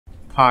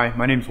Hi,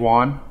 my name's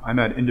Juan. I'm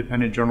at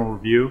Independent Journal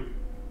Review,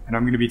 and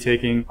I'm going to be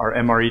taking our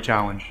MRE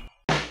challenge.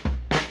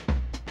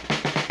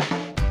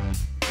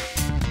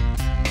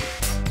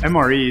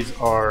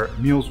 MREs are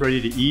meals ready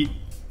to eat,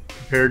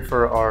 prepared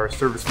for our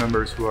service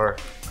members who are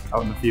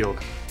out in the field.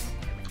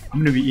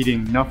 I'm going to be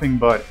eating nothing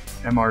but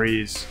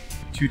MREs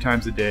 2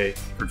 times a day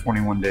for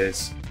 21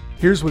 days.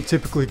 Here's what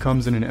typically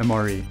comes in an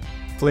MRE.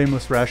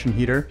 Flameless ration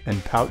heater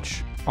and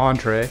pouch,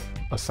 entree,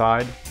 a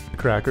side,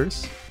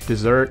 crackers,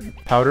 dessert,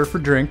 powder for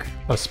drink,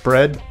 a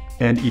spread,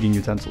 and eating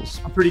utensils.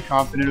 I'm pretty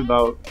confident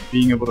about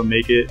being able to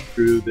make it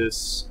through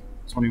this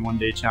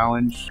 21-day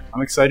challenge.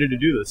 I'm excited to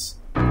do this.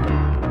 All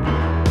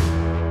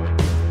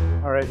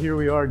right, here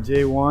we are,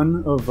 day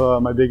 1 of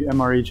my big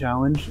MRE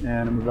challenge,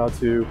 and I'm about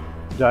to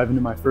dive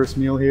into my first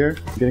meal here.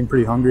 I'm getting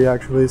pretty hungry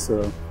actually,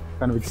 so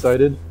kind of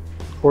excited.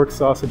 Pork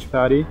sausage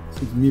patty,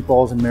 some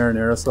meatballs and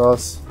marinara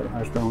sauce, got a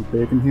hash brown with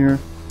bacon here.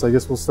 So I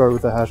guess we'll start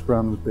with the hash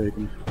brown with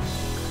bacon.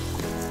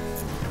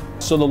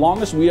 So the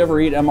longest we ever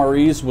ate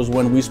MREs was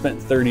when we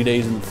spent 30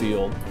 days in the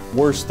field.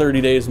 Worst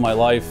 30 days of my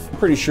life. I'm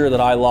pretty sure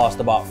that I lost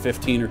about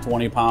 15 or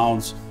 20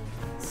 pounds.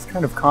 It's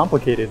kind of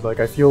complicated.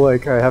 Like, I feel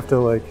like I have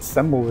to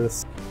assemble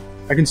this.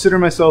 I consider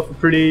myself a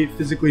pretty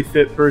physically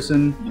fit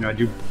person. You know, I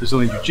do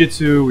Brazilian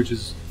Jiu-Jitsu, which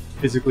is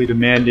physically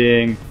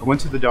demanding. I went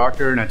to the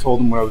doctor and I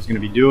told him what I was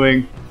going to be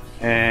doing,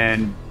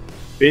 and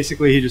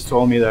basically he just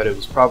told me that it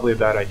was probably a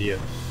bad idea.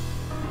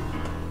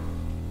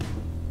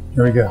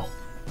 Here we go.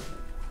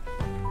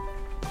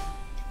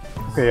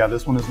 Okay, yeah,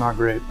 this one is not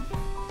great.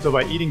 So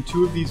by eating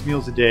 2 of these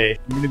meals a day,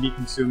 I'm going to be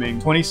consuming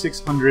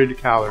 2,600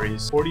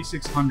 calories,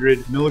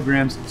 4,600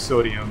 milligrams of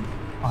sodium,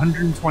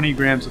 120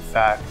 grams of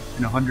fat,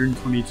 and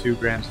 122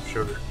 grams of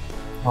sugar.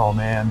 Oh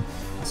man,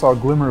 I saw a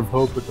glimmer of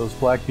hope with those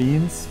black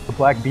beans. The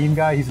black bean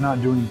guy, he's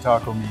not doing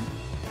taco meat.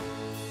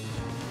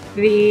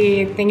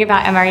 The thing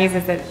about MREs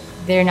is that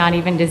they're not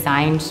even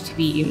designed to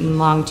be eaten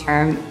long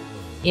term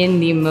in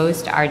the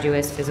most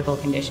arduous physical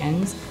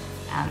conditions.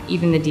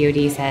 Even the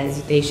DoD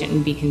says they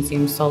shouldn't be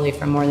consumed solely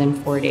for more than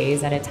 4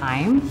 days at a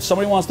time. If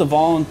somebody wants to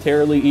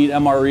voluntarily eat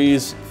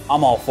MREs,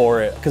 I'm all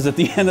for it. Because at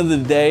the end of the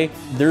day,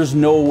 there's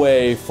no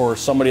way for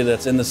somebody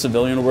that's in the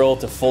civilian world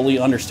to fully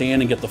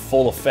understand and get the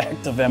full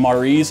effect of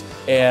MREs.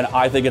 And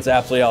I think it's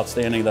absolutely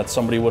outstanding that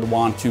somebody would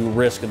want to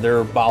risk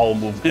their bowel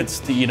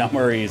movements to eat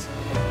MREs.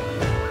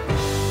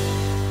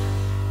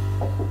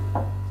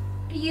 Are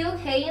you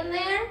okay in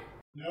there?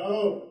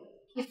 No.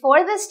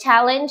 Before this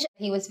challenge,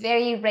 he was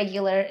very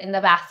regular in the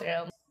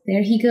bathroom.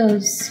 There he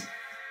goes.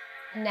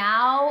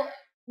 Now,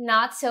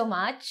 not so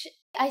much.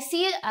 I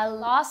see a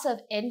loss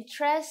of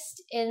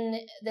interest in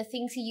the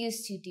things he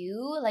used to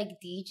do, like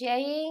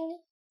DJing.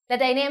 The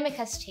dynamic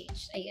has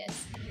changed, I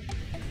guess.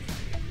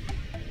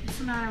 What's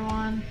the matter,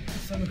 Juan?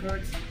 Stomach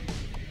hurts.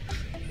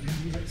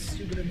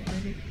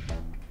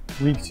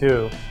 Week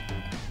 2.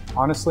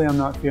 Honestly, I'm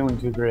not feeling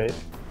too great.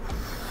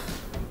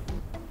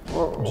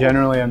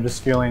 Generally, I'm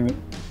just feeling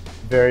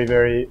very,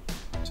 very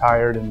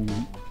tired and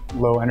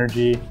low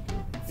energy.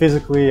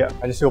 Physically,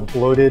 I just feel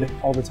bloated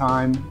all the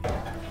time.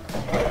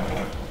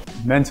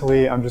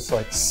 Mentally, I'm just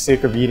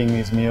sick of eating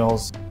these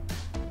meals.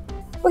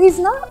 Well, he's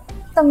not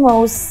the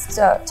most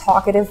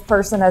talkative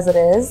person as it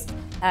is.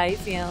 How you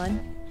feeling?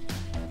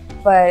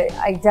 But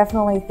I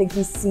definitely think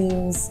he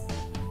seems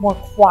more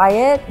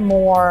quiet,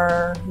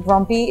 more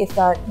grumpy, if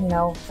that,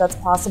 if that's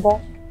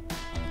possible.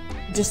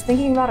 Just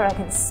thinking about it, I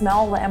can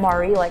smell the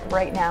MRE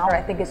right now.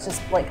 I think it's just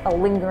a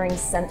lingering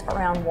scent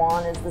around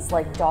Juan is this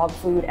dog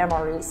food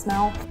MRE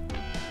smell.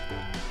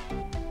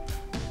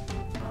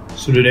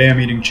 So today I'm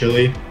eating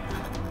chili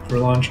for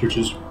lunch, which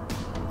is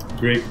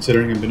great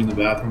considering I've been in the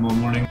bathroom all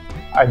morning.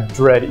 I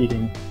dread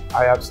eating.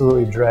 I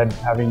absolutely dread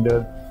having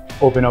to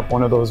open up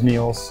one of those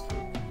meals.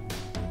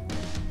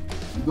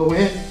 You go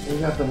in and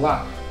you have to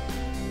lock.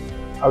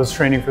 I was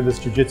training for this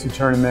jiu-jitsu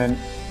tournament,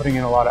 putting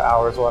in a lot of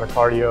hours, a lot of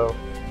cardio.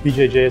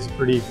 BJJ is a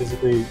pretty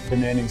physically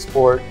demanding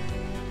sport,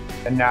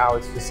 and now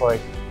it's just I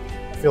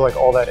feel like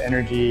all that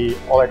energy,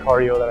 all that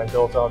cardio that I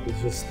built up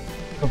is just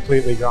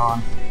completely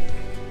gone.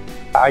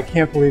 I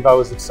can't believe I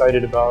was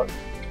excited about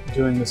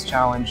doing this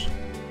challenge.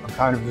 I'm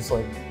kind of just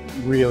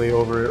really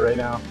over it right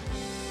now.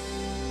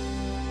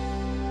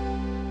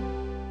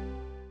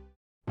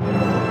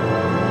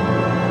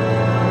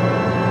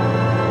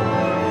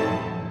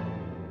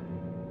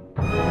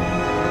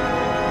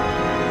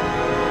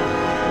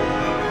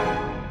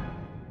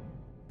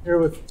 Here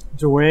with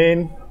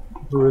Dwayne,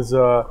 who has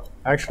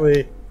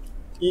actually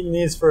eaten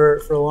these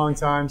for a long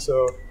time,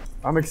 so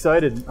I'm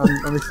excited.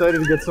 I'm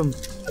excited to get some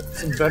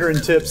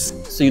veteran tips.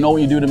 So you know what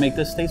you do to make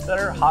this taste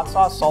better? Hot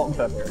sauce, salt, and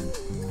pepper.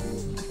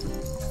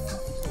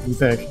 What do you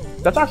think?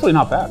 That's actually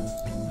not bad.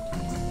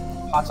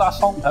 Hot sauce,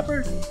 salt, and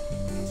pepper?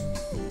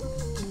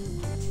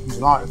 It's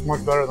not. It's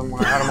much better than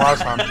when I had them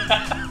last time.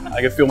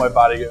 I can feel my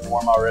body getting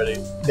warm already.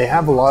 They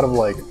have a lot of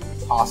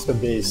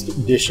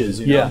pasta-based dishes,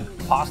 you know? Yeah,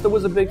 pasta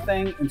was a big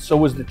thing, and so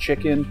was the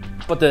chicken.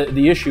 But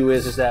the issue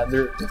is that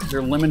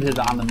they're limited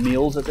on the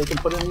meals that they can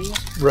put in these,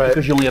 right?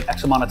 Because you only have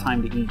X amount of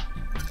time to eat.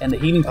 And the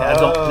heating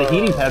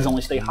pads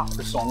only stay hot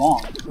for so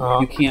long.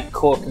 You can't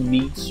cook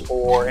meats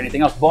or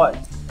anything else. But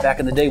back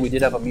in the day, we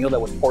did have a meal that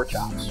was pork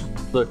chops.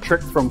 The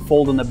trick from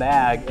folding the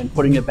bag and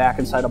putting it back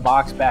inside a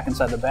box, back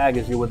inside the bag,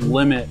 is you would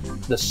limit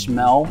the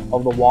smell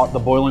of the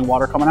boiling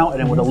water coming out,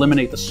 and it would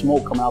eliminate the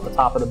smoke coming out the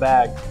top of the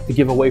bag to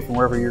give away from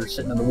wherever you're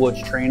sitting in the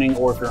woods training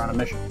or if you're on a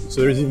mission.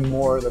 So there's even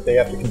more that they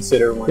have to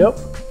consider when,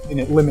 and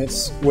it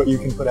limits what you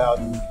can put out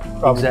and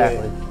probably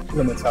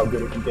limits how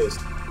good it can taste.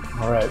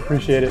 All right,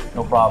 appreciate it.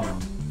 No problem.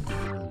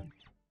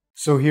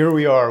 So here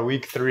we are,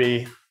 week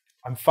 3.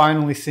 I'm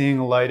finally seeing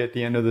a light at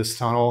the end of this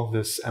tunnel,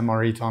 this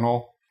MRE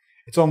tunnel.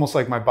 It's almost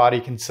like my body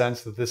can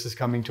sense that this is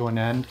coming to an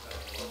end.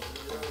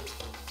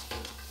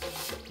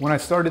 When I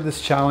started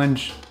this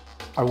challenge,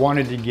 I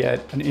wanted to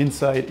get an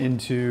insight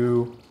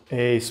into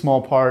a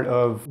small part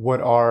of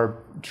what our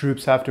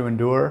troops have to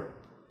endure.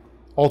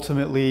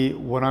 Ultimately,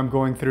 what I'm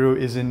going through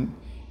isn't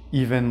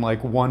even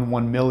like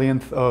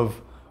 1/1,000,000th of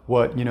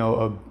what, you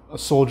know, a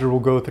soldier will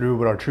go through,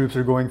 what our troops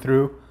are going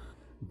through.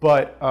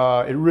 But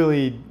it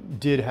really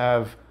did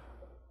have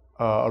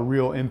a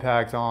real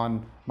impact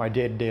on my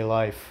day-to-day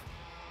life.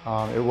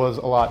 It was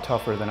a lot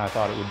tougher than I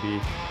thought it would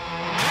be.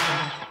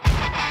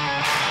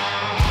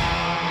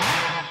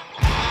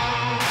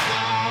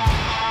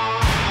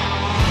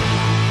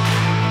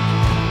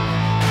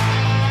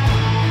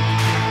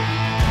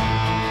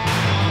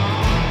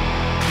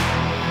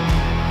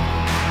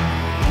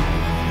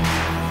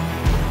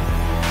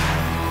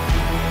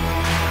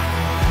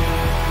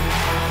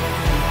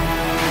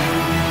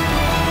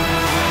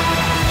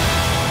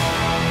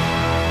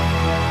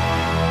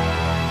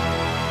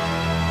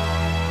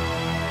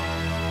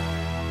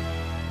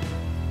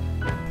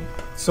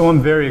 So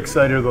I'm very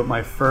excited about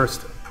my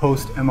first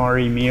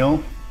post-MRE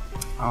meal.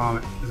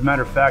 As a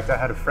matter of fact, I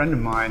had a friend of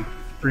mine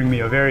bring me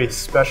a very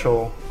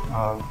special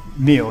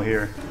meal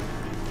here.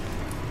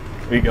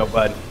 Here you go,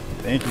 bud.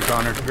 Thank you,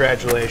 Connor.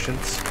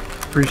 Congratulations.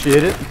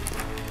 Appreciate it.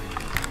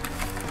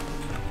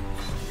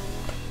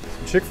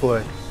 Some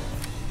Chick-fil-A.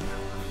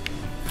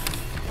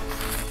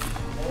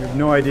 You have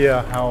no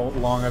idea how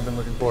long I've been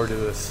looking forward to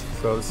this,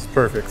 so this is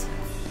perfect.